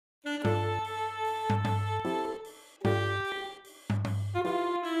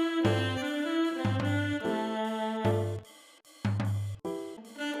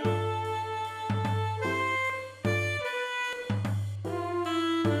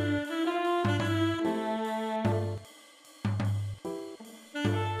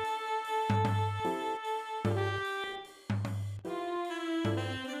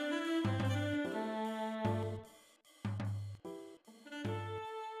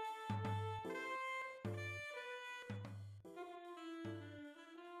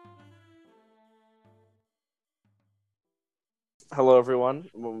Hello, everyone.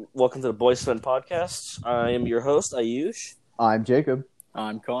 Welcome to the Boys Fun Podcast. I am your host, Ayush. I'm Jacob.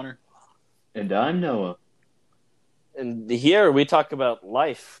 I'm Connor. And I'm Noah. And here we talk about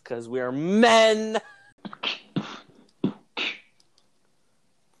life because we are men.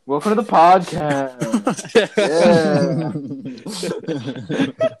 Welcome to the podcast. Yeah.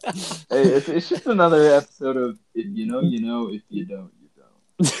 Hey, it's just another episode of if you know, you know. If you don't, you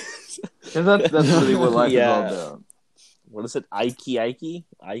don't. Because that's really what life is all about. What is it? Ike? Icky.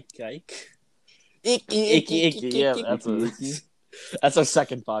 Yeah, that's our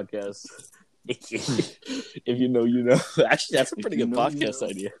second podcast. Icky. If you know, you know. Actually, that's a pretty good podcast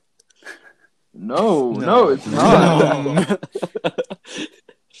idea. No, it's not.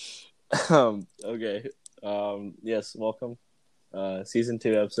 Okay. Yes, welcome. Season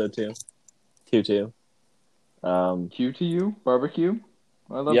 2, episode 2. 2. Q to you, barbecue.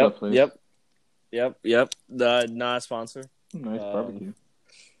 I love that place. Yep. Not a sponsor. Nice barbecue.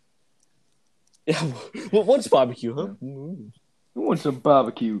 Yeah. What's barbecue, huh? Who wants some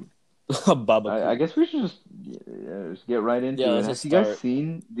barbecue? Barbecue. I guess we should just get right into it. Have you guys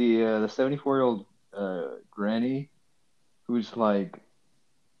seen the 74-year-old granny who's like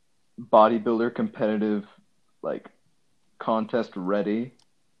bodybuilder competitive, like contest ready,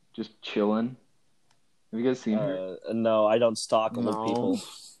 just chilling? Have you guys seen her? No, I don't stalk old people.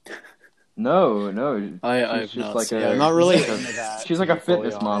 No. I've just not like seen a, not really. she's like a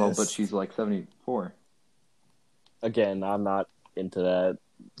fitness model, but she's like 74. Again, I'm not into that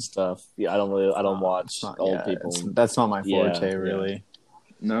stuff. Yeah, I don't watch old people. That's not my forte, really.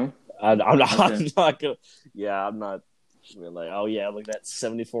 No, I'm not. Okay. I'm not gonna. Yeah, I'm not. Like, oh yeah, look at that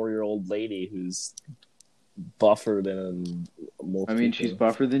 74-year-old lady who's buffer than most. I mean, people. she's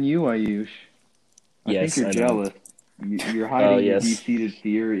buffer than you, Ayush. I Yes, think you're I know. jealous. You're hiding your yes. deep-seated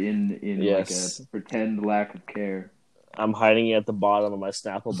fear in Yes. like a pretend lack of care. I'm hiding it at the bottom of my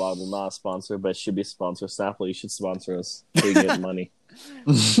Snapple bottle. Not a sponsor, but it should be a sponsor. Snapple, you should sponsor us. So you get money.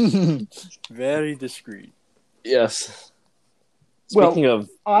 Very discreet. Yes. Well, Speaking of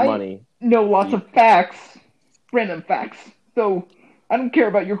I money, know lots of facts, random facts, so I don't care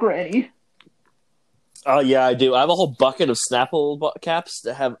about your granny. oh yeah, I do. I have a whole bucket of Snapple caps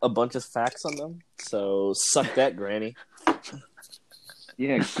that have a bunch of facts on them. So suck that, Granny.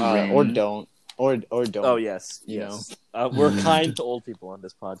 Yeah, granny. Or don't. Or don't. Oh yes, You yes. We're kind to old people on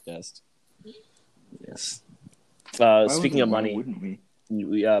this podcast. Yes. Why Speaking of why money, wouldn't we?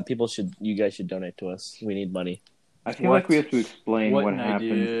 you guys should donate to us. We need money. I feel like we have to explain What what an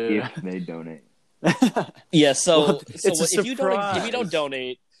happens idea. if they donate. Yeah. So, It's a if you don't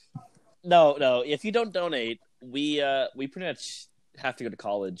donate, no. If you don't donate, we pretty much have to go to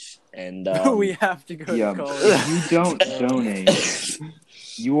college, and We have to go Yeah, to college. if you don't donate,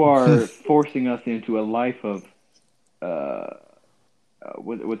 you are forcing us into a life of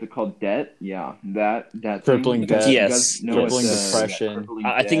what's it called? Debt? Yeah, that Crippling thing. You guys- debt. you Yes. guys know Crippling it's, depression. crippling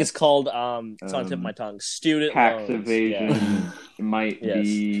I think debt, it's called it's on the tip of my tongue. Student tax loans. evasion. Yeah, Might Yes.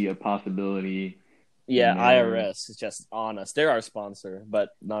 be a possibility. yeah. Yeah. IRS is just on us. They're our sponsor, but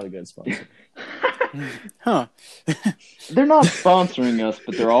not a good sponsor. Huh. They're not sponsoring us,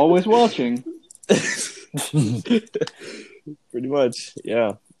 but they're always watching. Pretty much,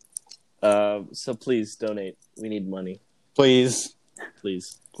 yeah. So please donate. We need money, Please.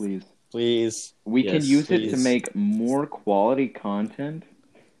 please. Please. We can Yes, use it to please. make more quality content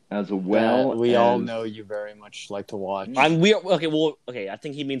as well. We all as- know you very much like to watch. Okay. I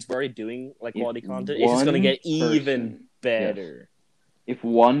think he means we're already doing like If quality content. It's just gonna one get person- even better. If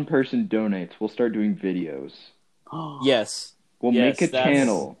one person donates, we'll start doing videos. Yes. We'll Yes, make a that's-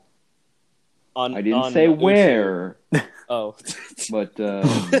 channel. On, I didn't on say YouTube. where, Oh. but a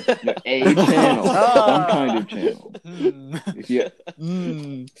channel, some kind of channel. If you,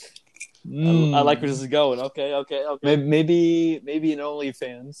 I like where this is going. Okay. Maybe an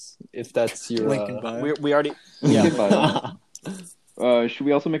OnlyFans if that's your. Link in bio. We already. Yeah. Should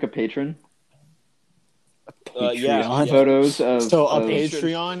we also make a patron? Yeah. Photos of So a of-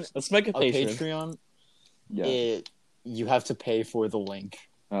 Patreon. Let's make a A Patreon. Patreon. You have to pay for the link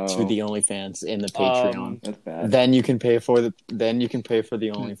Oh, to the OnlyFans in the Patreon. that's bad. Then you can pay for the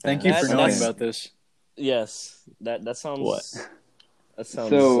OnlyFans. Thank you for That's- knowing that's- about this. Yes. That sounds. What? That sounds.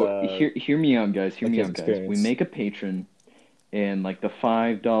 So hear me out, guys. Hear like me his out, guys. experience. We make a patron, and like the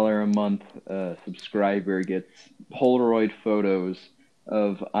 $5 a month subscriber gets Polaroid photos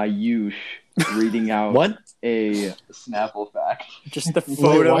of Ayush reading out What? a Snapple fact. Just the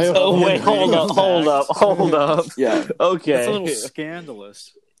photos. Hold up. Yeah. Okay. That's a little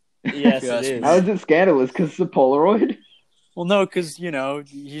scandalous. Yes, Yes. it is. How is it scandalous? Because it's a Polaroid? Well, no, because,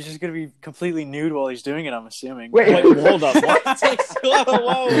 he's just going to be completely nude while he's doing it, I'm assuming. Wait. Hold up. What?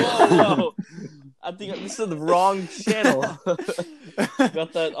 Whoa. I think this is the wrong channel.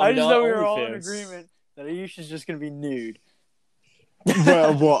 Got that I just thought we were all in OnlyFans. agreement that Ayush is just going to be nude. It's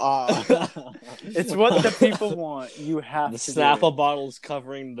what the people want. You have The to Snapple bottle's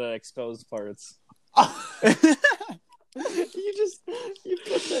covering the exposed parts. You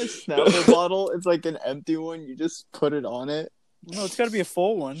put that Snapple bottle. It's like an empty one. You just put it on it. No, it's got to be a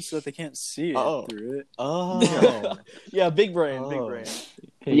full one so that they can't see it through it. Oh, Yeah, big brain.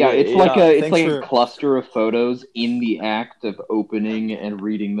 Yeah, it's like a for... cluster of photos in the act of opening and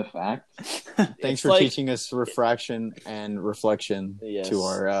reading the fact. Thanks for teaching us refraction and reflection to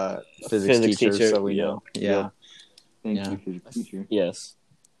our physics teacher, so we know. Yeah. Thank you, physics teacher. Yes.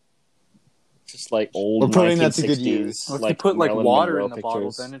 Just like old. We're putting that to 1960s, good use. Well, if you put Marilyn water Monroe in the bottle,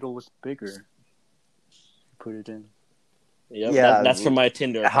 pictures. then it'll look bigger. Put it in. Yep, Yeah, that's from my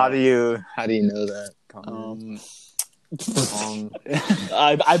Tinder. How account. do you know that?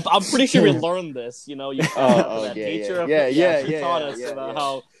 I'm pretty sure we learned this. You that teacher. She taught us about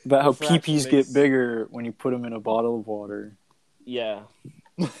how refraction peepees makes- get bigger when you put them in a bottle of water. Yeah.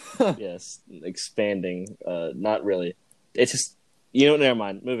 Yes, expanding. Not really. It's just Never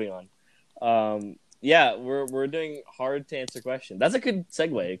mind. Moving on. Yeah, we're doing hard to answer questions. That's a good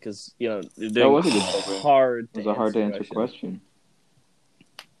segue because you're doing That was a good segue. hard. It was a hard to answer question.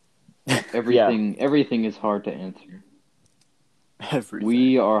 Everything is hard to answer. Everything.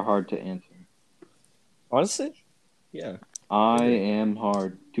 We are hard to answer. Honestly, yeah. I am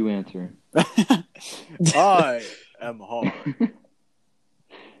hard to answer. I am hard.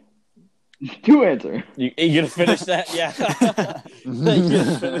 To answer. You gonna finish that? Yeah. You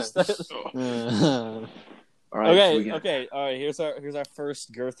gonna finish that? All right. Okay. All right. Here's our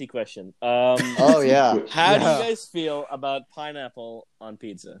first girthy question. Oh yeah. How do you guys feel about pineapple on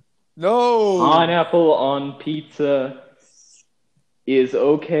pizza? No. Pineapple on pizza is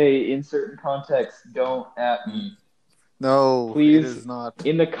okay in certain contexts. Don't at me. No, Please, it is not.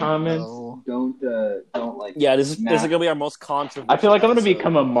 In the comments, No. don't like. Yeah, this is gonna be our most controversial. I feel like I'm gonna episode.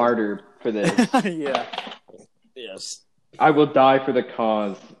 become a martyr for this. Yeah. Yes. I will die for the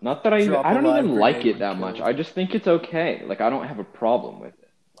cause. Not that I Drop a don't live even like grenade it that and much. kill. I just think it's okay. Like I don't have a problem with it.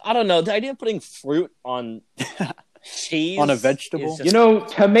 I don't know. The idea of putting fruit on cheese On a vegetable? is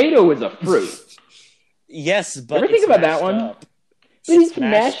just- Tomato is a fruit. Yes, but Ever think it's about that mashed one? up. But it's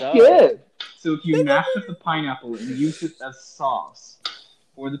mashed up. good. So if you mash up the pineapple and use it as sauce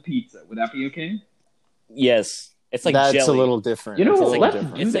for the pizza, would that be okay? Yes, it's like That's jelly. a little different. You know It's a what? little Let's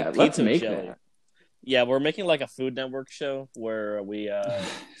different. do It's that. like Let's pizza make jelly. that. Yeah, we're making like a Food Network show where we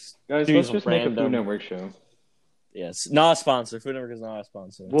Guys, do let's some just make a random- Food Network show. yes, not a sponsor. Food Network is not a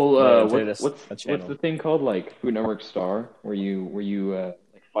sponsor. Well, Yeah, what's a channel. the thing called, like Food Network Star, where you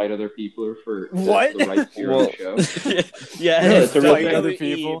like fight other people for What? the right to your own show? Yeah, No, it's a real Fight thing. other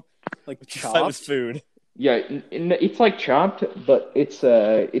people. Like Fight with chopped. food. Yeah, it's like Chopped, but it's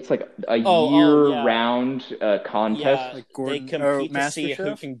like a yeah. year-round contest. Yeah, Like they Gordon- compete to Master see who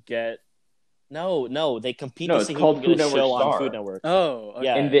Chef? can get. No, they compete No, to it's see who called can get a Food show Network on Star. Food Network. Oh. Okay.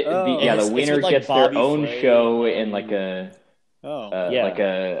 Yeah. And the it's winner with, like, gets Bobby their own Flay show and like a Yeah. like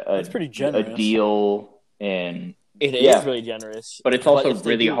a That's pretty generous. a deal, and It is Yeah. really generous, but it's also if they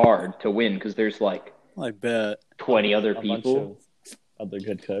really do hard to win because there's like I bet. 20 other a bunch people. of other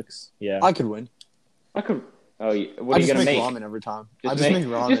good cooks. Yeah, I could win. I could. Oh, yeah. What I are you just gonna make make? ramen every time. Just I just make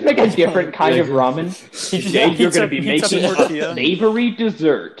ramen. Just make a different kind of ramen. Today you're going to be Pizza making a tortilla. savory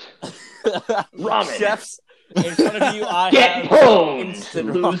dessert. Ramen. chefs in front of you. I Get have boned, instant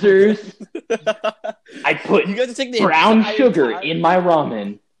ramen. losers. I put You guys to take the brown entire sugar time. in my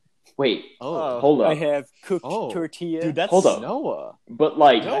ramen. Wait, Oh, hold I up. have cooked Oh. tortilla. Dude, that's Hold up. Noah. But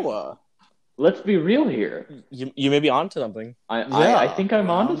like, Noah. let's be real here. you may be onto something. I think I'm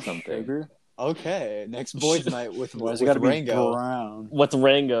Brown onto something. sugar. Okay, next boys' night with Why has it got to be Rango. brown? With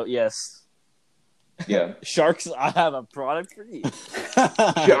Rango, yes. Yeah. Sharks, I have a product for you.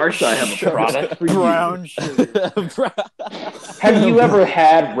 Sharks, I have a product for you. Brown sugar. Have you ever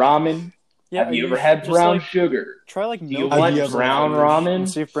had ramen? Yeah, Have you ever had just, brown like, sugar? Try like Do you milk. want you ever brown had ramen? And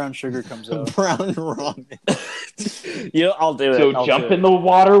see if brown sugar comes out. Brown ramen. I'll do it. So I'll jump do in the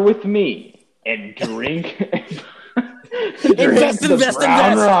water with me and drink, drink Invest, the invest,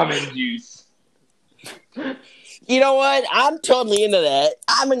 brown invest. ramen juice. You know what? I'm totally into that.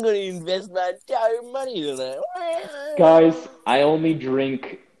 I'm going to invest my entire money into that. Guys, I only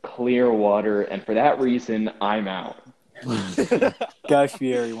drink clear water, and for that reason, I'm out. Guy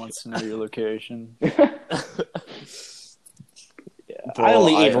Fieri wants to know your location. Bro, I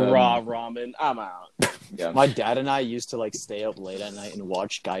only eat raw ramen. I'm out. Yeah. My dad and I used to stay up late at night and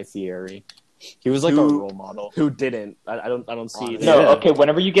watch Guy Fieri. He was a role model. Who didn't? I don't see. No, okay.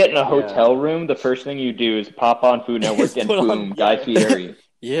 Whenever you get in a hotel room, the first thing you do is pop on Food Network and boom, Guy Fieri.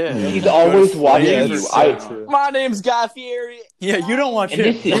 Yeah, he's always watching you. My name's Guy Fieri. Yeah, you don't watch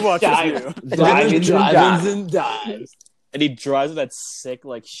him. He watches you. Diamonds and dives. And he drives that sick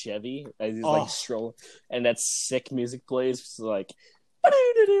Chevy as he's strolling, and that sick music plays. It's like,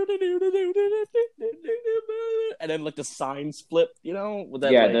 and then the signs flip, with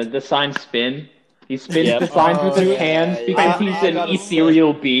that. The signs spin. He spins the signs with his hands because he's an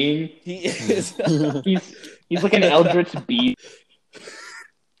ethereal being. He is. he's like an eldritch beast.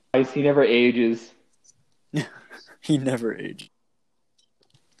 He never ages. He never ages.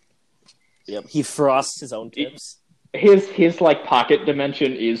 Yep. He frosts his own tips. His pocket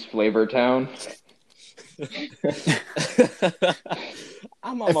dimension is Flavortown.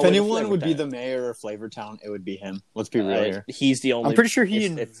 If anyone would be the mayor of Flavortown, it would be him. Let's be real here. He's the only. I'm pretty sure he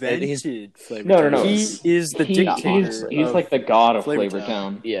invented Flavortown. No. He is the dictator. He's like the god of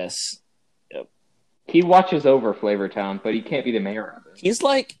Flavortown. Yes. Yep. He watches over Flavortown, but he can't be the mayor of it. He's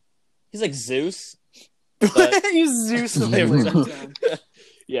like Zeus. He's Zeus of Flavortown.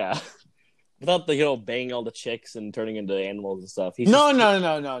 Yeah. Without the banging all the chicks and turning into animals and stuff. No. You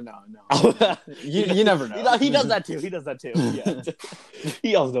never know. He does that too. Yeah.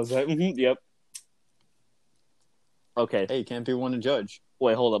 He also does that. Yep. Okay. Hey, can't be one to judge.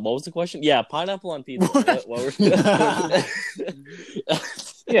 Wait, hold up. What was the question? Yeah, pineapple on pizza. What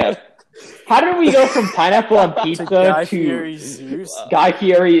yeah. How did we go from pineapple on pizza to Guy Fieri Zeus? Guy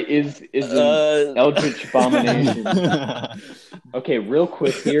Fieri is an eldritch abomination. Okay, real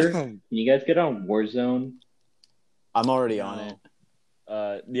quick here. Can you guys get on Warzone? I'm already on it.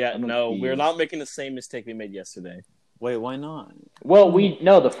 We're not making the same mistake we made yesterday. Wait, why not? Well,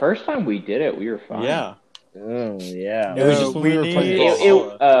 the first time we did it, we were fine. Yeah. Oh, yeah. It was just when we were playing we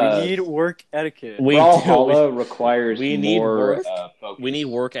need work etiquette. Brawlhalla requires more focus. We need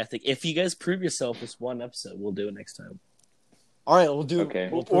work ethic. If you guys prove yourself this one episode, we'll do it next time. All right, we'll do. Okay.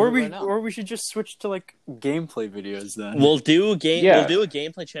 Or we should just switch to gameplay videos then. We'll do a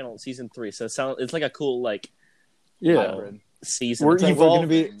gameplay channel in season 3. So it's like a cool season. We're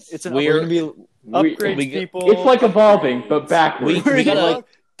evolving. We're gonna be upgrades people. It's like evolving, but backwards. We gotta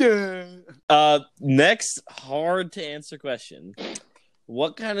next hard to answer question.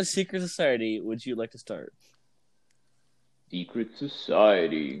 What kind of secret society would you like to start? Secret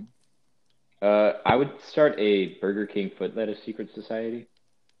society. I would start a Burger King foot lettuce secret society.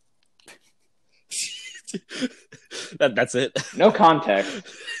 That's it. No context.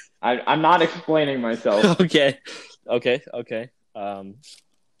 I'm not explaining myself. Okay.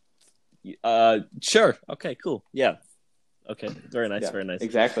 Sure. Okay. Cool. Yeah. Okay. Very nice. Yeah, very nice.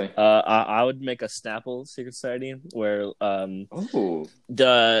 Exactly. I would make a Snapple secret society where the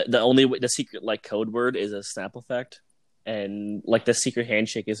secret code word is a Snapple fact. And the secret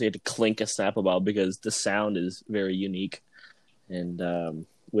handshake is you have to clink a Snapple ball because the sound is very unique, and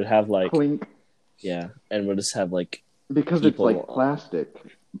we'd have clink. Yeah, and we'll just have because people, it's plastic,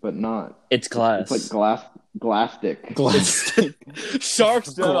 but not. It's glass. It's glasstic. Glasstic.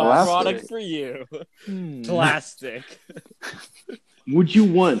 Shark's done a product for you. Plastic. Would you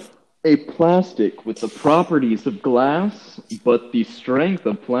want a plastic with the properties of glass, but the strength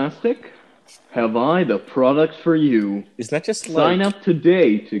of plastic? Have I the product for you? Isn't that just sign up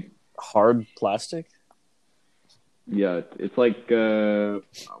today to hard plastic? Yeah, it's what's the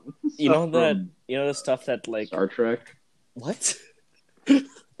the stuff that Star Trek. What? A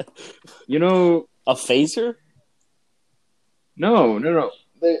phaser? No.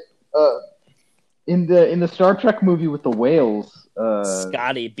 They, in the Star Trek movie with the whales,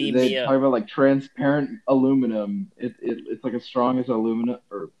 Scotty, beam me up. They talk about transparent aluminum. It's as strong as aluminum,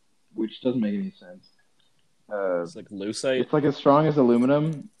 which doesn't make any sense. It's lucite. It's as strong as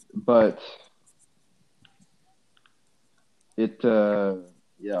aluminum, but it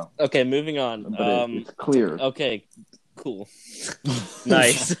yeah. Okay, moving on. But it's clear. Okay, cool.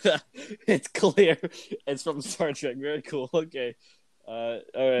 Nice. It's clear. It's from Star Trek. Very cool. Okay. All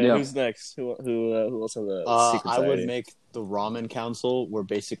right. Yeah. Who's next? Who else has a secret society? I would make the ramen council, where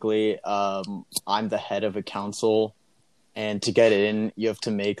basically I'm the head of a council. And to get in, you have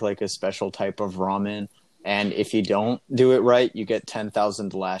to make a special type of ramen. And if you don't do it right, you get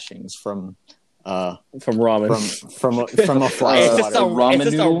 10,000 lashings from From ramen. From a fly It's swatter.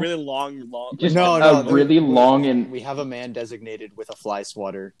 just a really long. Just No, really long and we have a man designated with a fly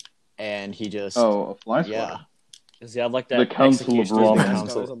swatter, and he just a fly swatter. yeah. Does he have like that? The Council of executioner's Ramen.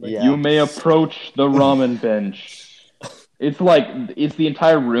 mask on or something? Yeah. You may approach the ramen bench. It's like, is the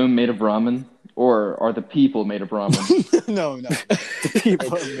entire room made of ramen, or are the people made of ramen? no.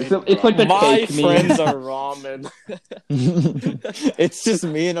 It's like the My cake friends meme. are ramen. It's just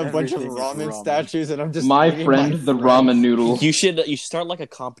me and a bunch of Everything is ramen ramen. statues, and I'm just My eating friend, the ramen noodle. You should start like a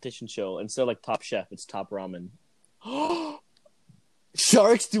competition show instead of like Top Chef. It's Top Ramen.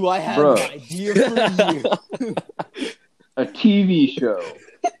 Sharks, do I have Bruh. an idea for you? A TV show.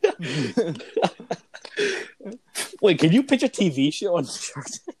 Wait, can you pitch a TV show on Shark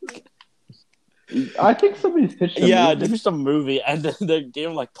Tank? I think somebody's pitched a Yeah, movie. just a movie, and then they gave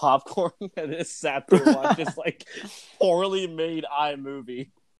him like popcorn, and it sat there and watched this like poorly made iMovie.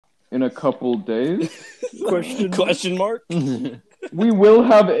 In a couple days. Question mark? We will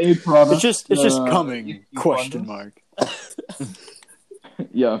have a product. It's just uh, coming. you Question fund mark.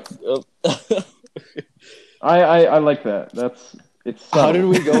 Yeah. I like that. It's subtle. How did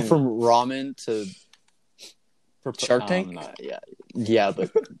we go from ramen to Shark Tank? Yeah,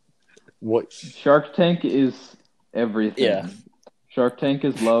 but what? Shark Tank is everything. Yeah. Shark Tank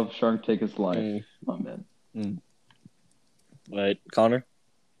is love. Shark Tank is life. Mm. Oh man. Right, Connor?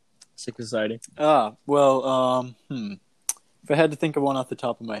 Sick Society? Well, if I had to think of one off the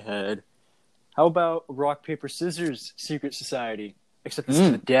top of my head, how about Rock, Paper, Scissors Secret Society? Except it's to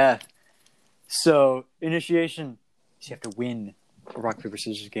the death. So, initiation is you have to win a Rock, Paper,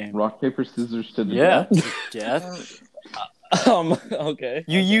 Scissors game. Rock, paper, scissors to the Yeah, death. to death. Okay.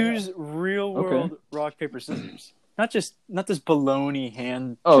 You use real world Rock, Paper, Scissors. Not this baloney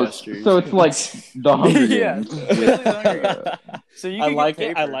hand gestures. So it's like the Hunger Yeah, Games. it's basically the Hunger Games. So you I could like get it.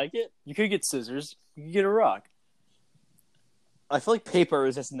 paper. I like it. You could get scissors. You could get a rock. I feel like paper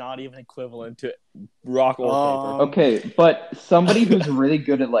is just not even equivalent to rock or paper. Okay, but somebody who's really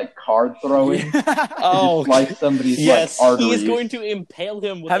good at like card throwing, Oh, like somebody's yes, like arteries. he is going to impale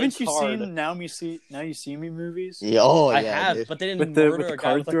him with Haven't a you card. seen Now You See Me movies? Yeah, I have, dude. but they didn't With the murder a guy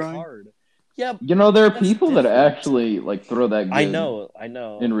card with a throwing? card. Yeah, You know, there are That's people that different. actually like throw that good. I know.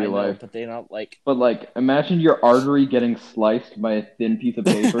 In real I know, life. but they're not like But like, imagine your artery getting sliced by a thin piece of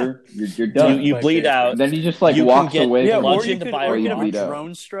paper. You're done. you bleed out. And then he just like You can walks get- away. Yeah, from or bludgeoned you could, by a or you rock. could bleed have a out.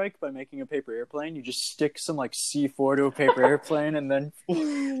 drone strike by making a paper airplane. You just stick some like C4 to a paper airplane and then So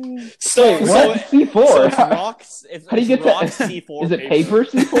Wait, what? So C4? it's rocks. It's, How do you it's get rocks that? C4 Is it paper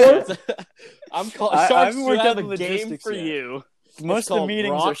C4? I Sharks, haven't you worked have out a the game logistics for yet. you. most of the called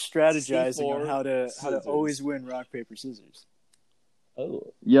meetings rock, are strategizing C4, on how to scissors. always win rock paper scissors.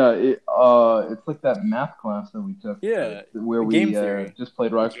 Oh, Yeah, it's like that math class that we took. Yeah, where we game theory. just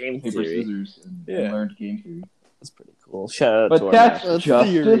played rock, Game paper, theory. scissors and Yeah. learned game theory. that's pretty cool. Shout out to But our that's master. just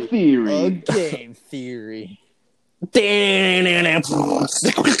a theory. A game theory.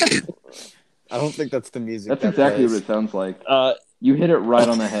 I don't think that's the music. That's that exactly plays. what it sounds like. Uh, You hit it right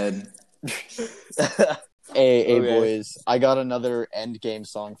on the head. Hey, Okay. boys! I got another end game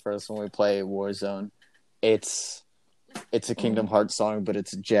song for us when we play Warzone. It's a Kingdom Hearts song, but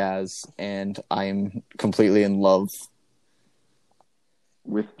it's jazz, and I am completely in love.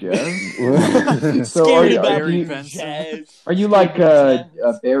 With jazz? so Scary are Barry you, Benson. Are you like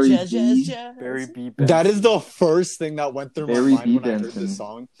Barry B? Barry B. That is the first thing that went through Barry my mind B. when I heard Benson. this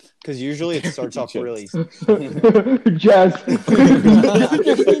song, because usually it starts off really. Jazz.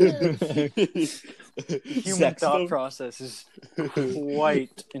 Human thought process is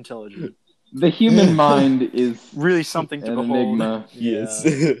quite intelligent. The human mind is Really something to an behold. enigma. Yes.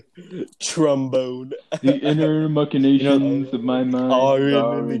 Trombone. The inner machinations of my mind are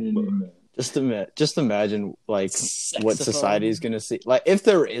are an an enigma. Just imagine like what Saxophone. society is gonna see. Like if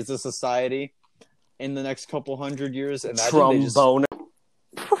there is a society in the next couple hundred years, imagine they just Trombone.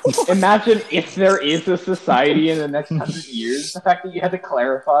 Imagine if there is a society in the next 100 years. The fact that you had to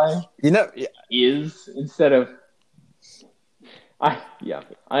clarify is instead of.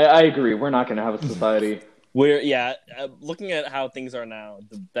 I agree. We're not going to have a society. Looking at how things are now,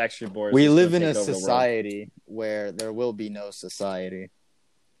 the Backstreet Boys. we is live gonna in a take over the world. society where there will be no society.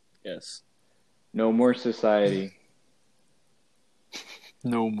 Yes. No more society.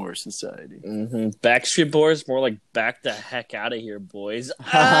 No more society. Mm-hmm. Backstreet Boys, more like back the heck out of here, boys.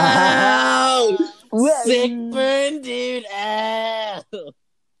 Ow! Sick burn, dude. Ow!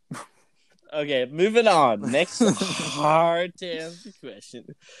 Okay, moving on. Next hard to answer question.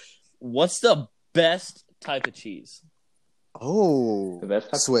 What's the best type of cheese? Oh, The best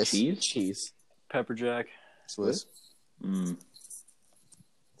type Swiss of cheese? Cheese. Pepper jack. Swiss. Mm.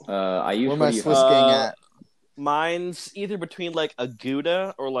 I usually Where my Swiss gang at? Mine's either between like a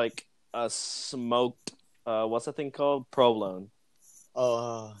Gouda or like a smoked. What's that thing called? Provolone.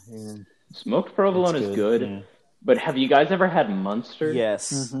 Yeah. Smoked provolone That's is good. Yeah. But have you guys ever had Munster?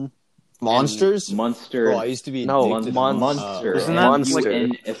 Yes. Mm-hmm. Monsters? Munster. Bro, I used to be No, addicted to Munster. Isn't that Monster.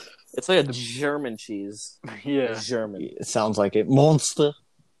 And It's like a German cheese. Yeah. German. It sounds like it. Monster.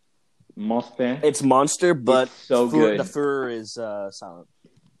 Monster. It's Monster, but It's so good. the fur is silent.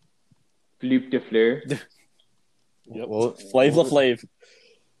 Flup de fleur. Yep. Well, Flavor Flav.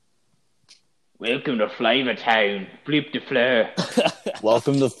 Welcome to Flavor Town. Flup de fleur.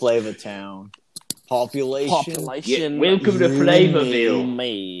 welcome to Flavor Town. Population. Yeah, welcome to Flavorville.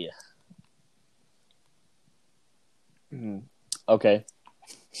 Me. Okay.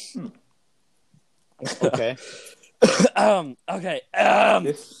 Okay. Okay.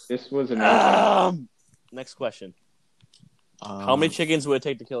 This was amazing. Next question. How many chickens would it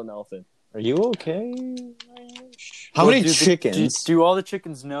take to kill an elephant? Are you okay? How many chickens? Do all the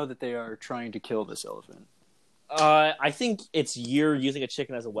chickens know that they are trying to kill this elephant? I think you're using a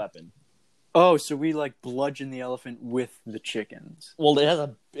chicken as a weapon. Oh, so we like bludgeon the elephant with the chickens. Well, it has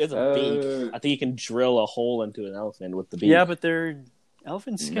a beak. I think you can drill a hole into an elephant with the beak. Yeah, but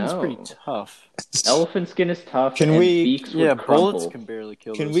elephant skin's pretty tough. Elephant skin is tough. Can and we- Beaks would crumple. Bullets can barely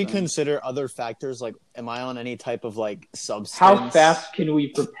kill. Can those we things. consider other factors? Like, am I on any type of like substance? How fast can we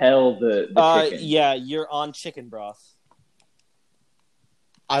propel the chicken? Yeah, you're on chicken broth.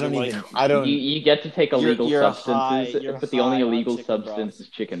 I don't Like, even. I don't. You get to take illegal you're substances, you're but the only high on illegal chicken substance broth. is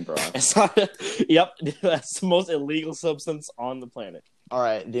chicken broth. It's not, yep, that's the most illegal substance on the planet. All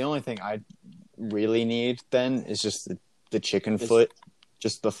right. The only thing I really need then is just the chicken foot,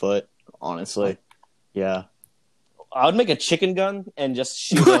 just the foot. Honestly, yeah. I would make a chicken gun and just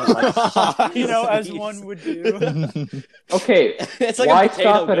shoot it. Like, as one would do. Okay, it's like why a potato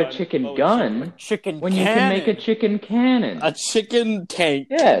stop at a gun, chicken but with gun Chicken when you can make a chicken cannon? A chicken tank.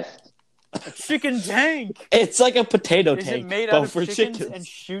 Yes. chicken tank. It's like a potato Is tank, it made but out of for chickens chickens. and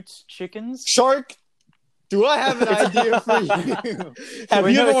shoots chickens? Shark. Do I have an idea for you? Have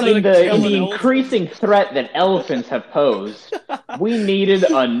Wait, you no, ever it's wanted In to the, kill in an the elephant? increasing threat that elephants have posed, we needed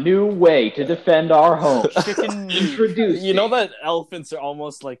a new way to defend our home. Chicken. Introduced. You know that elephants are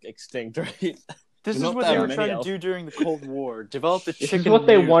almost like extinct, right? This Not is what that they were many trying to elephants. do during the Cold War. Develop the This chicken. is what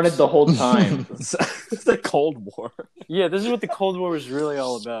they nukes. wanted the whole time. It's the Cold War. Yeah, this is what the Cold War was really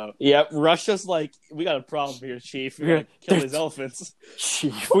all about. Yep, Russia's like, we got a problem here, Chief. We gotta kill these elephants.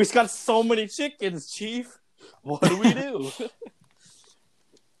 Chief. We got so many chickens, Chief. What do we do?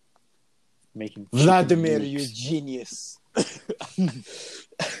 Making Vladimir, chicken you nukes. genius.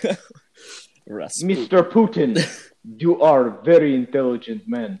 Mr. Putin, you are a very intelligent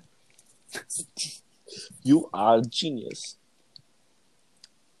man. You are a genius.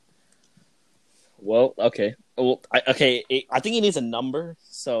 Well, okay. Well, I think he needs a number,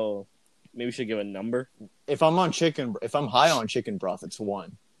 so maybe we should give a number. If I'm high on chicken broth, it's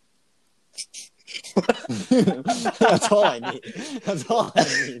 1. That's all I need. That's all I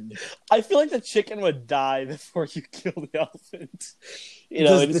need. I feel like the chicken would die before you kill the elephant.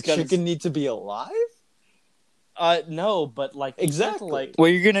 Does the chicken need to be alive? No, but like Exactly. like Well,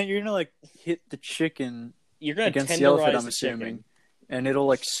 you're gonna like hit the chicken you're gonna against the tenderize elephant. I'm the assuming, chicken. and it'll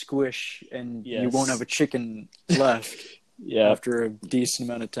like squish, and you Yes. won't have a chicken left Yeah. after a decent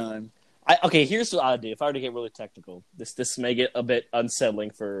amount of time. Okay, here's what I would do. If I were to get really technical, this may get a bit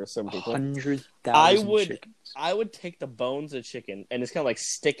unsettling for some people. 100,000 chickens. I would take the bones of the chicken and just kind of like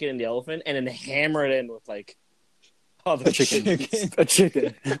stick it in the elephant and then hammer it in with like other chicken. A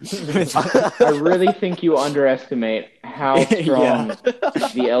chicken. I really think you underestimate how strong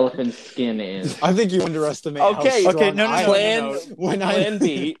the elephant's skin is. I think you underestimate Okay, how okay, strong no, I no, am when I Plan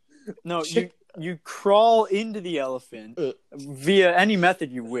B. No, you crawl into the elephant via any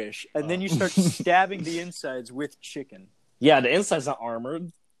method you wish, and then you start stabbing the insides with chicken. Yeah, the inside's not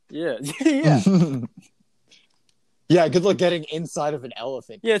armored. Yeah, yeah, Yeah, good luck getting inside of an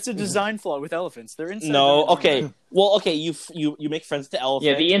elephant. yeah. It's a design flaw with elephants. Their insides. No, aren't okay. armored. Well, okay. You make friends with the elephant.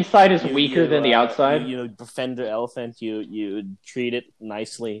 Yeah, the inside is You- weaker you, than the outside. You befriend the elephant. You treat it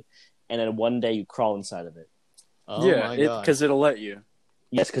nicely, and then one day you crawl inside of it. Oh yeah, my god. because it'll let you.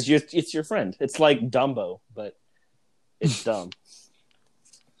 Yes, because it's your friend. It's like Dumbo, but it's dumb.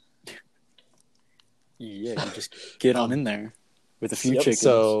 Yeah, you just get on in there with a few Yep, chickens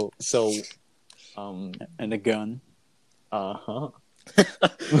So, and a gun. uh-huh.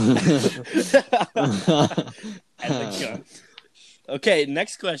 And the gun. Okay,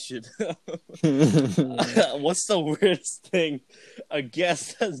 next question. What's the weirdest thing a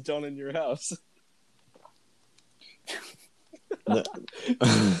guest has done in your house?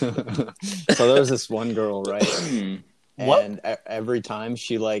 So there was this one girl, right? What? And every time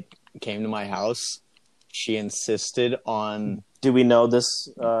she like came to my house, she insisted on. Do we know this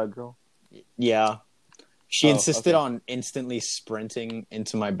girl? Yeah, she insisted okay. on instantly sprinting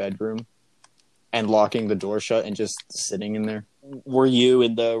into my bedroom and locking the door shut and just sitting in there. Were you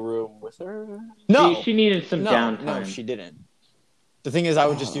in the room with her? No, She needed some downtime. No, she didn't. The thing is, I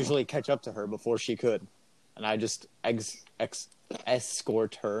would just usually catch up to her before she could, and I just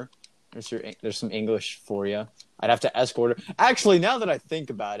escort her. There's some English for you. I'd have to escort her. Actually, now that I think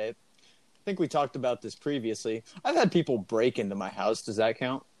about it, I think we talked about this previously. I've had people break into my house. Does that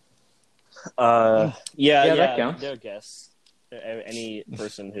count? Yeah, that counts. They're guests. Any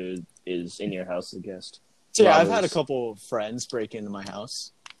person who is in your house is a guest. So yeah, I've had a couple of friends break into my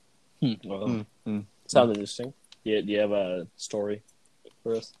house. Well, sounds interesting. Do you have a story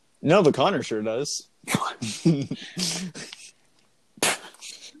for us? No, but Connor sure does.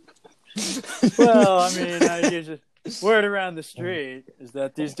 Well, I mean, word around the street is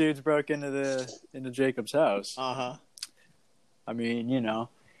that these dudes broke into Jacob's house. Uh-huh. I mean,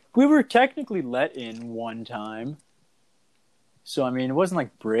 we were technically let in one time. So, I mean, it wasn't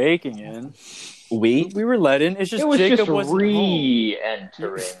like breaking in. We were let in. It's just Jacob wasn't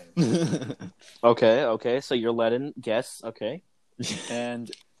re-entering. Okay. So you're let in. Guess. Okay. And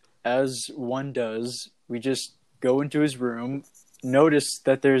as one does, we just go into his room, notice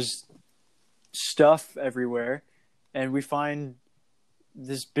that there's stuff everywhere, and we find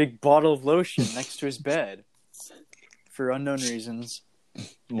this big bottle of lotion next to his bed for unknown reasons.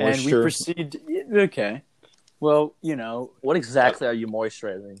 Moisture. And we proceed. Okay. Well, What exactly are you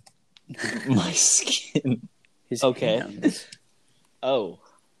moisturizing? My skin. his Okay. hands. Oh.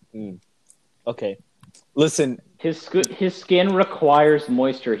 Okay. Listen. His skin requires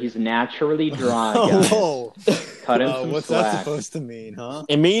moisture. He's naturally dry, guys. Oh, Cut him some what's slack. that supposed to mean, huh?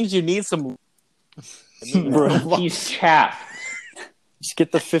 It means you need some. He's chapped. Just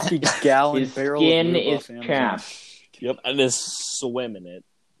get the 50-gallon His barrel skin of lube is off Amazon. chapped. Yep. And there's swim in it.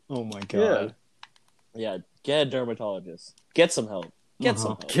 Oh my god. Yeah. Get a dermatologist. Get some help. Get some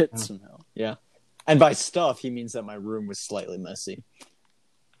help. Get some help. Yeah. And by stuff, he means that my room was slightly messy.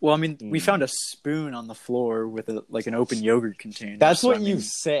 Well, I mean, we found a spoon on the floor with an open yogurt container. That's so, what I mean, you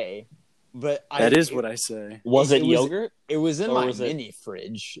say, but that is what I say. Was it yogurt? It was in Or my was it- mini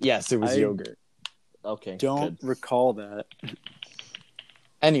fridge. Yes, it was I- yogurt. Okay. Don't good. recall that.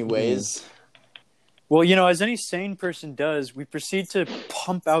 Anyways, Well, as any sane person does, we proceed to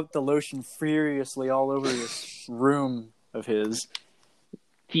pump out the lotion furiously all over this room of his.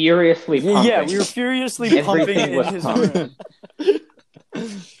 Furiously pumping. Yeah, we were furiously pumping Everything in was his pumped. room,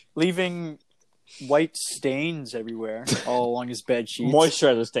 leaving white stains everywhere all along his bed sheets.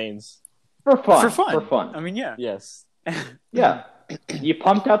 Moisturizer stains. For fun. For fun. I mean, yeah. Yes. Yeah. You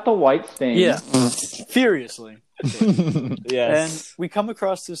pumped out the white stain. Yeah. Furiously. Yes. And we come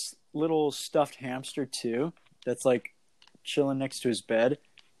across this little stuffed hamster too that's like chilling next to his bed.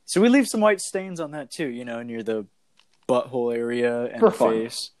 So we leave some white stains on that too, near the butthole area and For the fun.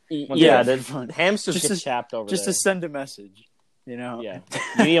 face. Yeah, the fun. hamsters Just get to- chapped over Just there. to send a message, Yeah.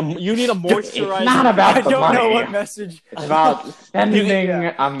 You need a moisturizer. It's not about I the don't money. know what message. It's about sending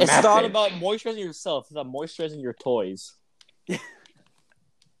Yeah. a message. It's not about moisturizing yourself. It's about moisturizing your toys.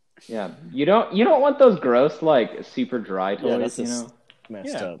 Yeah. You don't want those gross, like, super dry Yeah, toys, that's messed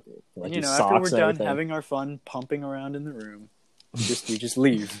Yeah. up. Like And, your after we're socks and done everything. having our fun pumping around in the room, we just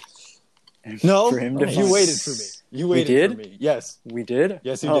leave. no, For him to you find- waited for me. You waited did? for me. Yes, We did?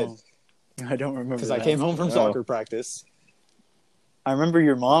 yes, you did. I don't remember Because that. I came home from Oh. soccer practice. I remember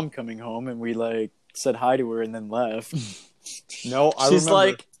your mom coming home and we said hi to her and then left. No, I She's remember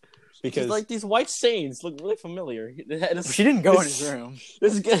like, because these white stains look really familiar. She didn't go in his room.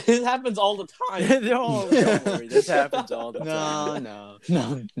 This happens all the time. Don't worry, this happens all the time.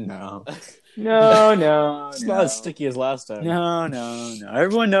 no. No. It's not as sticky as last time. No.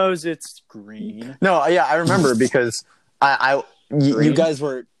 Everyone knows it's green. No, yeah, I remember because you Green? guys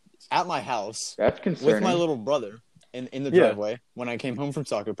were at my house That's concerning. with my little brother in the Yeah. driveway when I came home from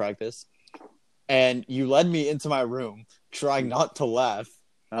soccer practice, and you led me into my room trying not to laugh.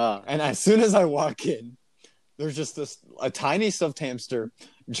 And as soon as I walk in, there's just a tiny stuffed hamster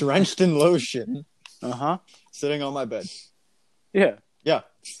drenched in lotion Uh-huh. sitting on my bed. Yeah. Yeah.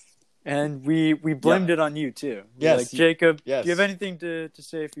 And we blamed it on you too. We're Yes. like, Jacob, Yes. do you have anything to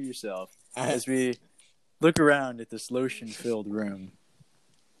say for yourself? As we look around at this lotion-filled room.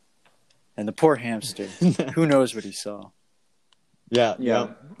 And the poor hamster, who knows what he saw? Yeah. Yeah.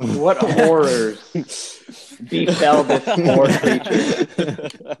 What horrors befell this poor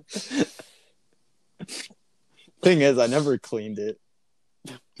creature. Thing is, I never cleaned it.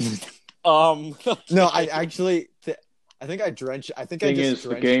 No, I actually, I think I drenched. I think I just the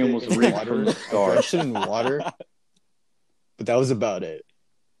drenched game it was in rigged water. from the I start. drenched it in water, but that was about it.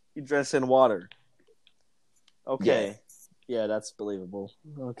 you dress in water. Okay. Yeah. Yeah, that's believable.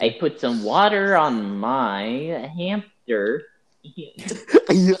 Okay. I put some water on my hamster.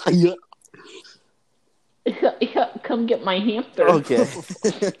 Come get my hamster. Okay.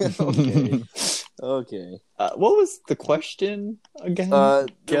 Okay. What was the question again?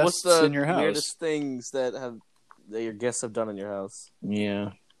 What's Guests the in your house. weirdest things that your guests have done in your house?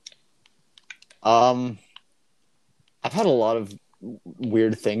 Yeah. I've had a lot of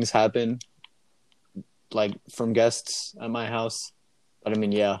weird things happen, like from guests at my house. But I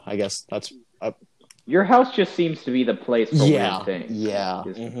mean, yeah, I guess that's Your house just seems to be the place for weird things. Yeah.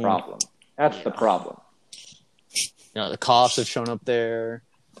 Is the problem. That's the problem. You know, the cops have shown up there.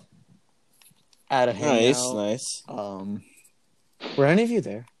 At a hangout. Nice. Were any of you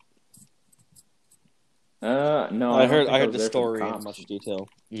there? No. I don't heard think the was there for story the in cops. much detail.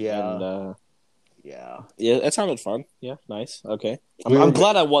 Yeah. And, Yeah. yeah, it sounded fun. Yeah, nice. Okay. We I'm were-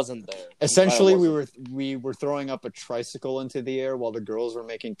 glad I wasn't there. Essentially, I'm glad I wasn't. we were throwing up a tricycle into the air while the girls were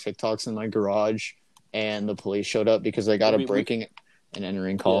making TikToks in my garage, and the police showed up because they got a breaking and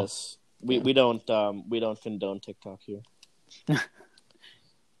entering call. Yes. We don't condone TikTok here.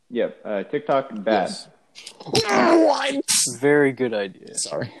 Yep. TikTok bad. Yes. What? Very good idea.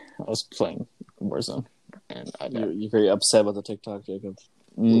 Sorry, I was playing Warzone, and I died. You're very upset with the TikTok, Jacob.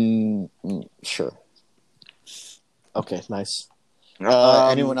 Sure. Okay, nice.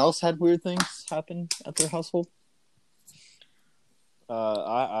 Anyone else had weird things happen at their household?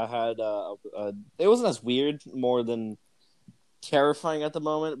 I had it wasn't as weird, more than terrifying at the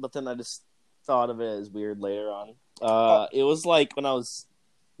moment, but then I just thought of it as weird later on. It was like when I was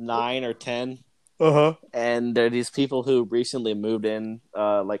 9 or 10. And there are these people who recently moved in,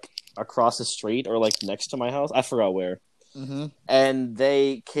 like across the street or like next to my house. I forgot where. Mm-hmm. And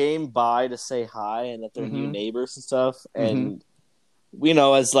they came by to say hi and that they're new neighbors and stuff. And we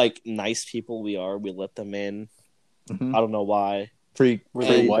know, as like nice people we are, we let them in. I don't know why. Pre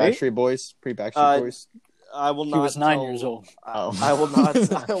they white? Backstreet Boys. I will not. He was 9 tell- years old. I will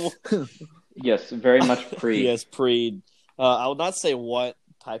not. I will, Yes, very much pre. yes, pre. I will not say what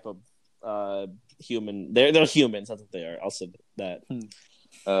type of human. They're humans. That's what they are. I'll say that.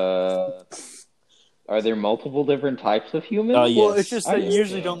 Are there multiple different types of humans? Yes. Well, it's just that you usually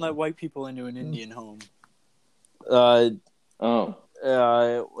understand. don't let white people into an Indian home. Oh.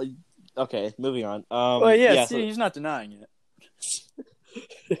 Okay, moving on. Well, yeah, so- see, he's not denying it.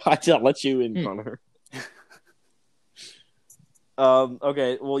 I'll let you in, Connor.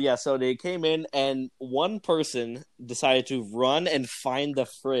 Okay, well, yeah, so they came in, and one person decided to run and find the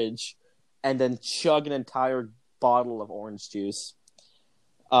fridge and then chug an entire bottle of orange juice.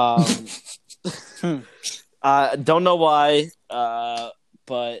 Don't know why,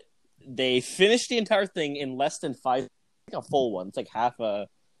 but they finished the entire thing in less than 5, like a full one. It's like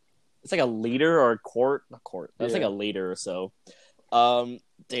it's like a liter or a quart. Not quart. That's like a liter or so.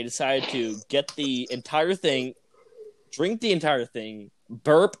 They decided to get the entire thing, drink the entire thing,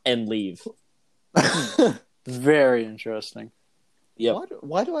 burp, and leave. Very interesting. Yep.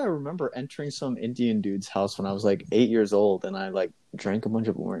 Why do I remember entering some Indian dude's house when I was like 8 years old and I like drank a bunch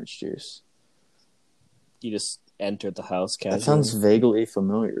of orange juice? You just entered the house casually. That sounds vaguely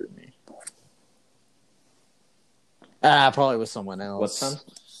familiar to me. Probably with someone else. What sounds?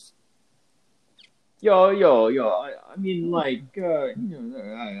 Yo. I mean, like, Yeah,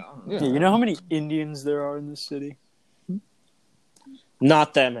 you know how many Indians there are in this city?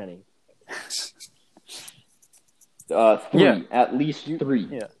 Not that many. 3. Yeah. At least 3.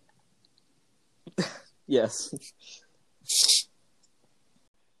 Yeah. Yes.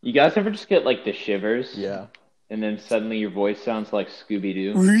 You guys ever just get, like, the shivers? Yeah. And then suddenly your voice sounds like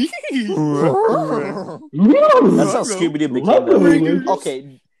Scooby-Doo? That's how Scooby-Doo became the...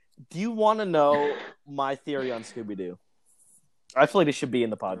 Okay, do you want to know my theory on Scooby-Doo? I feel like it should be in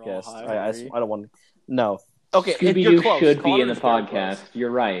the podcast. I don't want... No. Okay, Scooby-Doo close. should be Connor in the is very podcast. close.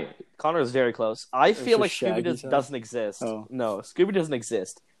 You're right. Connor is very close. I feel like just Scooby-Doo Shaggy's house? doesn't exist. Oh. No, Scooby doesn't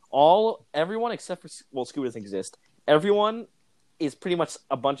exist. Everyone except for... Well, Scooby doesn't exist. Everyone is pretty much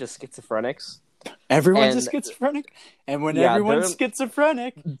a bunch of schizophrenics. Everyone's And- a schizophrenic, and when Yeah, everyone's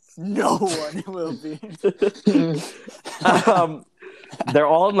schizophrenic, no one will be. They're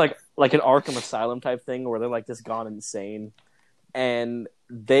all in like an Arkham Asylum type thing where they're like just gone insane, and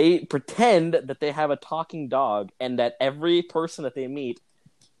they pretend that they have a talking dog, and that every person that they meet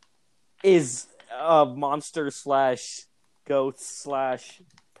is a monster / ghost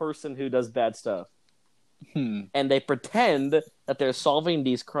 / person who does bad stuff. and they pretend that they're solving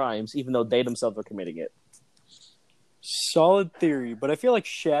these crimes even though they themselves are committing it. Solid theory, but I feel like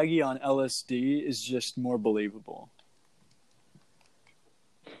Shaggy on LSD is just more believable.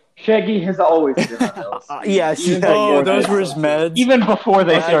 Shaggy has always been on LSD. Yeah. Those were his meds? Even before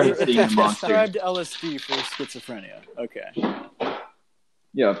they started seeing the monsters. Prescribed LSD for schizophrenia. Okay.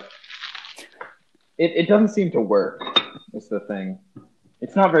 Yeah. It doesn't seem to work, is the thing.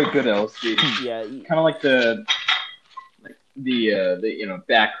 It's not very good LSD. Yeah. Kind of like the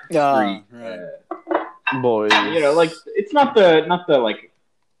back street. Right. Boys. Like it's not the like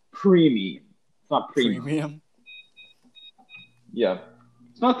premium. It's not Premium. Yeah.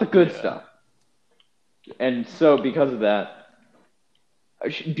 It's not the good stuff. And so because of that,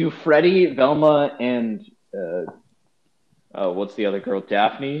 do Freddy, Velma, and what's the other girl,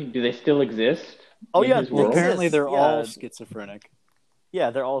 Daphne? Do they still exist? Oh yeah, well, apparently they're all schizophrenic. Yeah,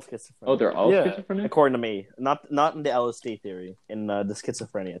 they're all schizophrenic. Oh, they're all schizophrenic? According to me. Not in the LSD theory, in the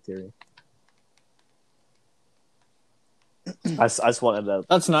schizophrenia theory. I just wanted to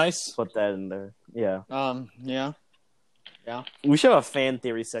That's nice. put that in there. Yeah. Yeah. We should have a fan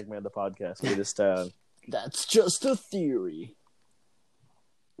theory segment of the podcast. We just That's just a theory.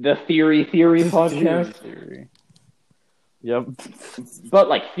 The theory podcast? Theory. Yep. But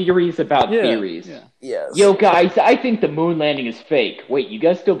like theories about theories. Yeah. Yes. Yo guys, I think the moon landing is fake. Wait, you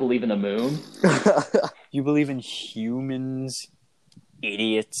guys still believe in the moon? You believe in humans,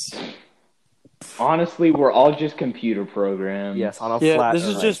 idiots. Honestly, we're all just computer programs. Yes, on a flat this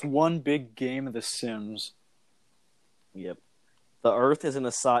is Earth. just one big game of The Sims. Yep. The Earth is in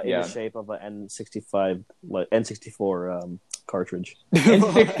the shape of an N64 cartridge.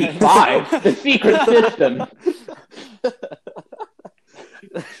 N65, the secret system.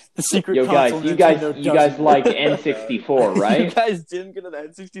 The secret. Yo, guys, console you guys Nintendo like N64, right? You guys didn't get an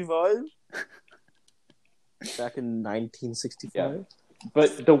N65 back in 1965. Yeah.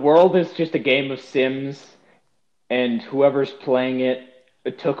 But the world is just a game of Sims, and whoever's playing it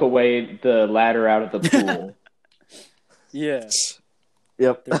took away the ladder out of the pool. Yeah.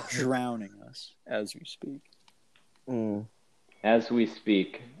 Yep. They're drowning us as we speak. As we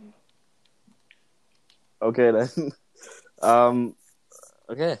speak. Okay then.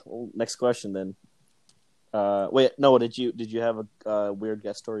 Okay. Well, next question then. Wait, no. Did you have a weird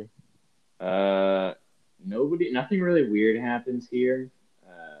guest story? Nothing really weird happens here.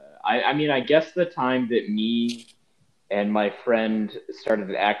 I mean, I guess the time that me and my friend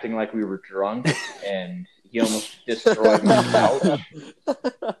started acting like we were drunk and he almost destroyed my couch.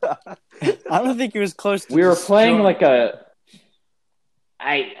 I don't think he was close to. We were playing like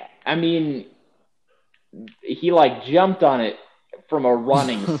I mean, he like jumped on it from a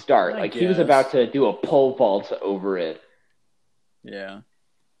running start. Like he was about to do a pole vault over it. Yeah.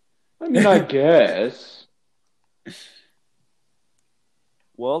 I mean, I guess.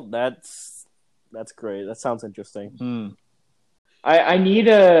 Well, that's great. That sounds interesting. I need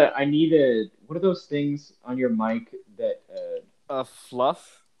a what are those things on your mic that A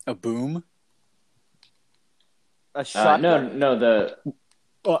fluff? A boom? A shotgun?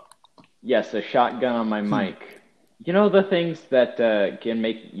 Yes, a shotgun on my mic. You know the things that can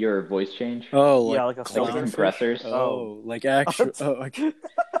make your voice change? Oh, yeah, like a like compressors. Oh, like actual. Oh, like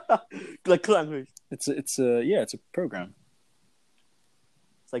like clownfish. It's a program.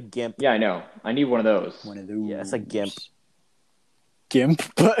 It's like GIMP. Yeah, I know. I need one of those. One of those. Yeah, it's like GIMP. GIMP,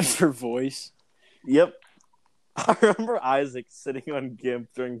 but for voice. Yep. I remember Isaac sitting on GIMP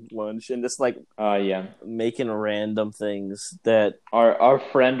during lunch and just like making random things that our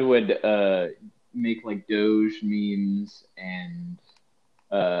friend would make like Doge memes and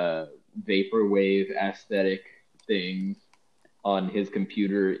vaporwave aesthetic things on his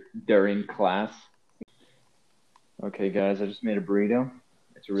computer during class. Okay, guys, I just made a burrito.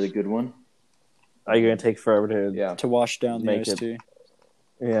 It's a really good one. Are you gonna take forever to wash down the make iced tea?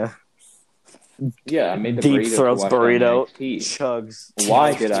 Yeah. Yeah, I made the Deep burrito throats burrito. Chugs.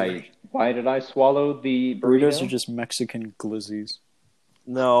 Chugs. Why did I swallow the burrito? Burritos are just Mexican glizzies.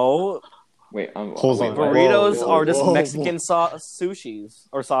 No. Wait, hold on. Burritos are just Mexican sushis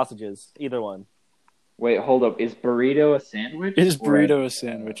or sausages. Either one. Wait, hold up. Is burrito a sandwich? Is burrito a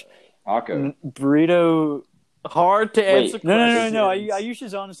sandwich? Taco. Burrito. Hard to answer. No. I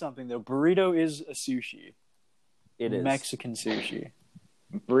usually onto something though. Burrito is a sushi. It is Mexican sushi.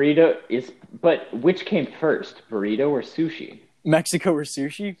 Burrito is, but which came first, burrito or sushi? Mexico or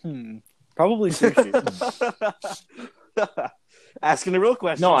sushi? Probably sushi. Asking the real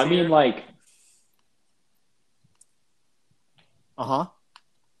question. No, I mean like.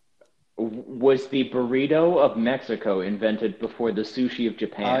 Was the burrito of Mexico invented before the sushi of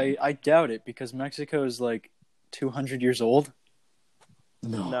Japan? I doubt it, because Mexico is like 200 years old.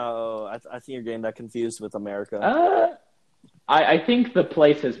 No, I think you're getting that confused with America. I think the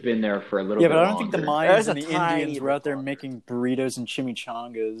place has been there for a little bit Yeah, but I don't longer. think the Mayans and the Indians were out there making burritos and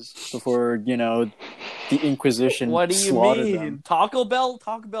chimichangas before, the Inquisition What do you slaughtered mean? them. Taco Bell?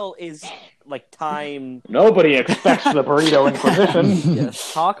 Taco Bell is like time. Nobody expects the burrito Inquisition.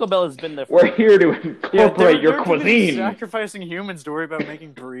 Yes, Taco Bell has been there. We're here to incorporate your cuisine. Sacrificing humans to worry about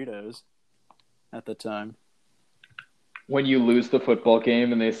making burritos at the time. When you lose the football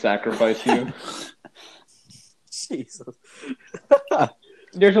game and they sacrifice you. Jesus.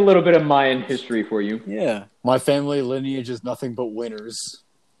 There's a little bit of Mayan history for you. Yeah. My family lineage is nothing but winners.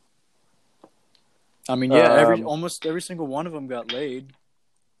 I mean, yeah, almost every single one of them got laid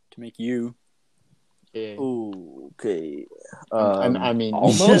to make you. Yeah. Ooh, okay. I mean,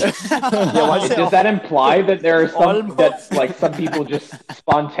 Almost. Does that imply that there are some people just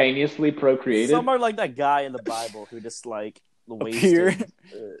spontaneously procreated? Some are like that guy in the Bible who just like wasted.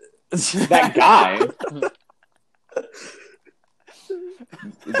 That guy.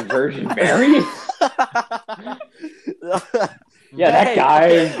 The Virgin Mary? Yeah, that guy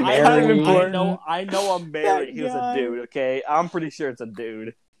is married. I know I'm married. He was a dude, okay? I'm pretty sure it's a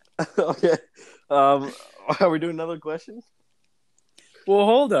dude. Okay. Are we doing another question? Well,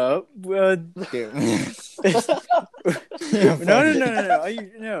 hold up. No.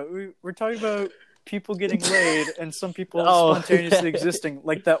 We're talking about people getting laid and some people spontaneously existing.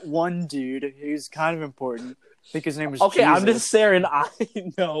 Like that one dude who's kind of important. I think his name was Jesus. I'm just saying, I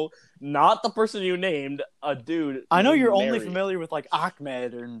know, not the person you named, a dude. I know you're only familiar with like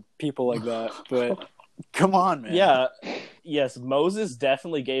Ahmed and people like that, but come on, man. Yeah. Yes, Moses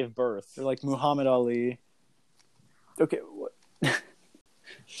definitely gave birth. Or like Muhammad Ali. Okay, what?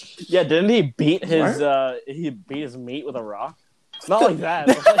 Yeah, didn't he beat his meat with a rock? It's not like that.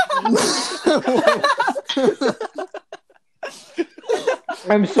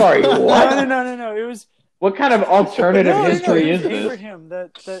 I'm sorry, what? No. It was... What kind of alternative history is this? Abraham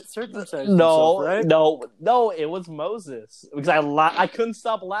that circumcised himself, right? No, it was Moses. Because I couldn't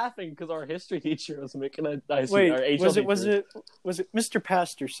stop laughing because our history teacher was making a nice. Wait, was it Mr.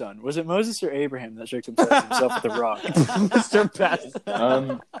 Pastor's son? Was it Moses or Abraham that circumcised himself with a rock? Mr. Pastor.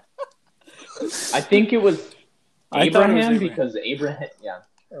 I think it was Abraham because Abraham. Yeah.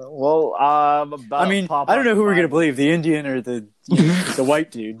 Well, I don't know who we're gonna believe, the Indian or the white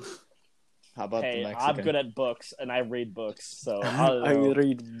dude. How about the Mexican? I'm good at books and I read books, so I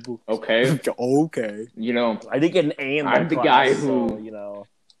read books. Okay. Okay. I did get an A in I'm the class, guy who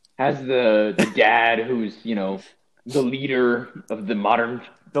has the dad who's the leader of the modern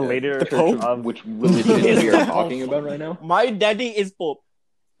the Pope of which religion we are talking about right now. My daddy is Pope.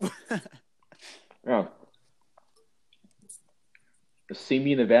 Yeah. See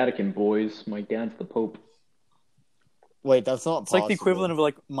me in the Vatican, boys. My dad's the Pope. Wait, that's not It's like the equivalent of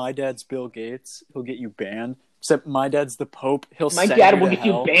like my dad's Bill Gates. He'll get you banned. Except my dad's the Pope. My dad will get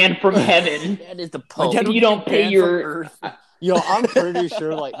you banned from heaven. That is the Pope. If you don't pay your... Yo, I'm pretty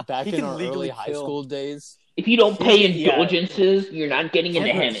sure like back in our early high school days... If you don't pay indulgences, you're not getting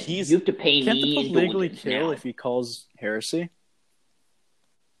into heaven. You have to pay Can't the me Pope legally kill now. if he calls heresy?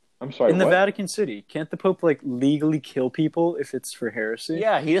 I'm sorry, in the Vatican City, can't the Pope like legally kill people if it's for heresy?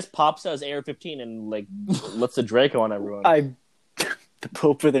 Yeah, he just pops out his AR-15 and like lets the Draco on everyone. The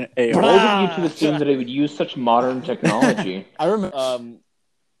Pope with an AR. What led you to assume that he would use such modern technology? I remember.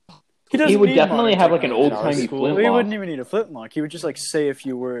 He would definitely have like an old-timey flintlock. He wouldn't even need a flintlock. He would just like say a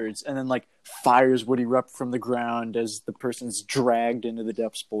few words, and then like fires would erupt from the ground as the person's dragged into the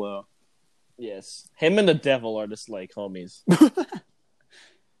depths below. Yes, him and the devil are just like homies.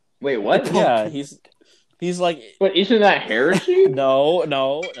 Wait, what? Yeah, he's like. But isn't that heresy? No.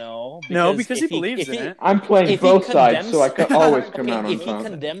 Because he believes in it. I'm playing both sides, so I could always come out on top. If he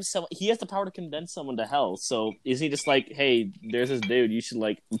condemns someone, he has the power to condemn someone to hell. So is he just like, hey, there's this dude, you should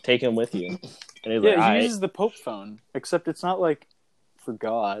like take him with you? And he's he uses the Pope phone, except it's not like for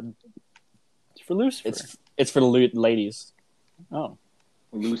God. It's for Lucifer. It's for the ladies. Oh,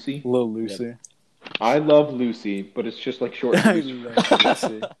 Lucy, little Lucy. Yep. I love Lucy, but it's just like short. I love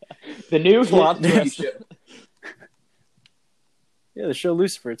Lucy. The new TV show. Yeah, the show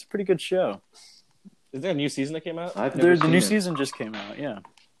Lucifer. It's a pretty good show. Is there a new season that came out? The new season just came out. Yeah,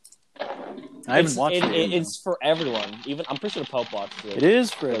 I haven't watched it. It's for everyone. Even I'm pretty sure the Pope watched it. It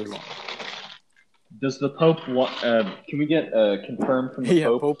is for everyone. Does the Pope want? Can we get confirmed from the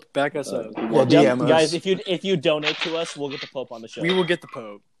Pope? Pope, back us up. DM guys, if you donate to us, we'll get the Pope on the show. We will get the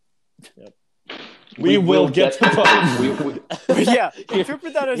Pope. Yep. We will get the Pope. Yeah,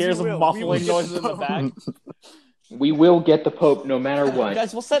 interpret that as Here's you will. muffling noises in the back. We will get the Pope no matter what.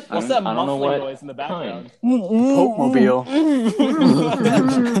 Guys, what's that muffling noise in the background? Pope mobile.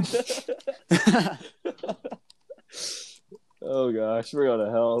 Oh gosh, we're going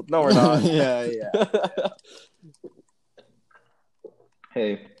to hell. No, we're not. yeah.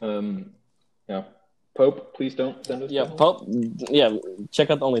 Hey, yeah, Pope, please don't send us. Yeah, Pope. Yeah, check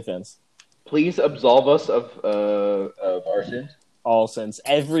out the OnlyFans. Please absolve us of our sins. All sins,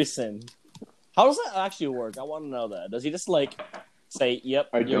 every sin. How does that actually work? I want to know that. Does he just like say, "Yep,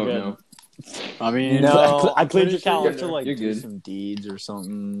 I you're don't good"? know. I mean, No, I cleared your You have calendar. to like You're do good. some deeds or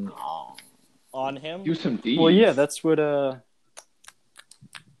something. On him, Do some deeds. well, yeah, that's what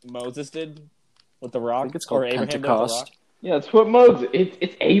Moses did with the rock, I think it's called or Abraham did with the Pentecost. rock. Yeah, that's what Moses.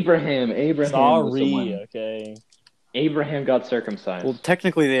 It's Abraham. Abraham. was the one. Sorry, okay. Abraham got circumcised. Well,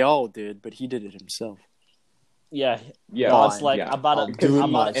 technically they all did, but he did it himself. Yeah, yeah, God's fine, like, yeah. I'm about I'll to do it I'm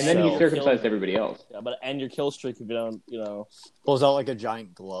about to and then he myself. circumcised everybody else. Yeah, but end your kill streak if you don't, you know. Pulls out like a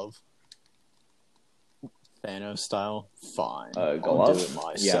giant glove. Thanos style. Fine. I'll glove? do it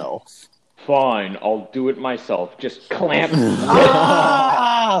myself. Fine, I'll do it myself. Just clamp.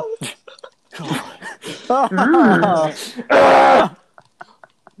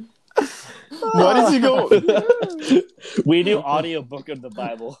 Why does he go? We do audiobook of the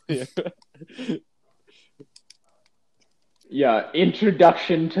Bible here. Yeah,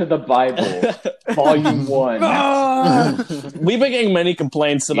 Introduction to the Bible, Volume 1. We've been getting many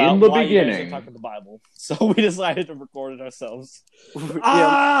complaints about In the why you guys beginning. don't talk about the Bible, so we decided to record it ourselves.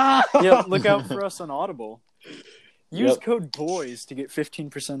 Yeah, look out for us on Audible. Use Yep. code BOYS to get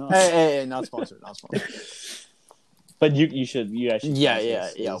 15% off. Hey, not sponsored. But you actually should. Yeah.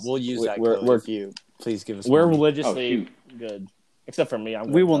 We'll use that We're- code we're- if you please give us. We're money. religiously good, except for me.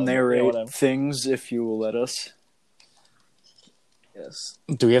 I'm We good, will though, but, narrate whatever. things if you will let us. Yes.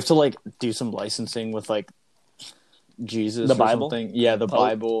 Do we have to like do some licensing with like Jesus? The or Bible? something? Yeah, the Pope.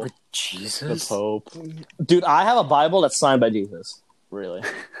 Bible, the Jesus. Pope. Dude, I have a Bible that's signed by Jesus. Really?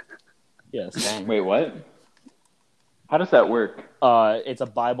 Yes. Dang. Wait, what? How does that work? It's a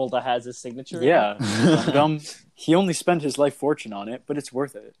Bible that has his signature. in it. Yeah. He only spent his life fortune on it, but it's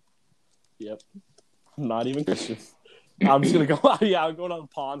worth it. Yep. I'm not even Christian. I'm just gonna go. Yeah, I'm going on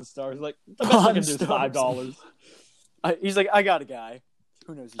Pawn Stars. Like the best I Pawn can do is Stars. $5. He's like, I got a guy.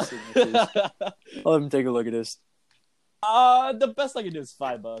 Who knows his signatures? I'll have him take a look at this. The best I can do is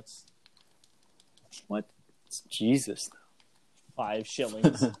 $5. What? It's Jesus. 5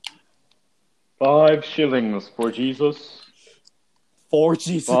 shillings 5 shillings for Jesus. for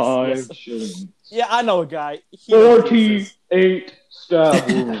Jesus. 5 Yes. shillings. Yeah, I know a guy. He knows Jesus. 48 stab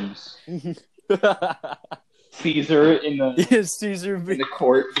wounds. Caesar in the Yes, Caesar.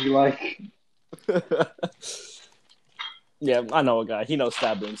 court be like, Yeah, I know a guy. He knows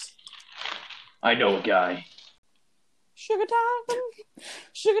stab wounds. I know a guy. Sugar time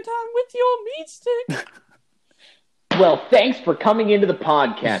with your meat stick. Well, thanks for coming into the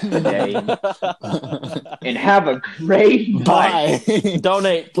podcast today, and have a great night. Bye.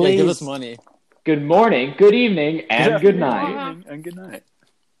 Donate, Yeah, please. give us money. Good morning, good evening, and good night. And good night.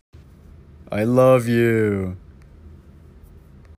 I love you.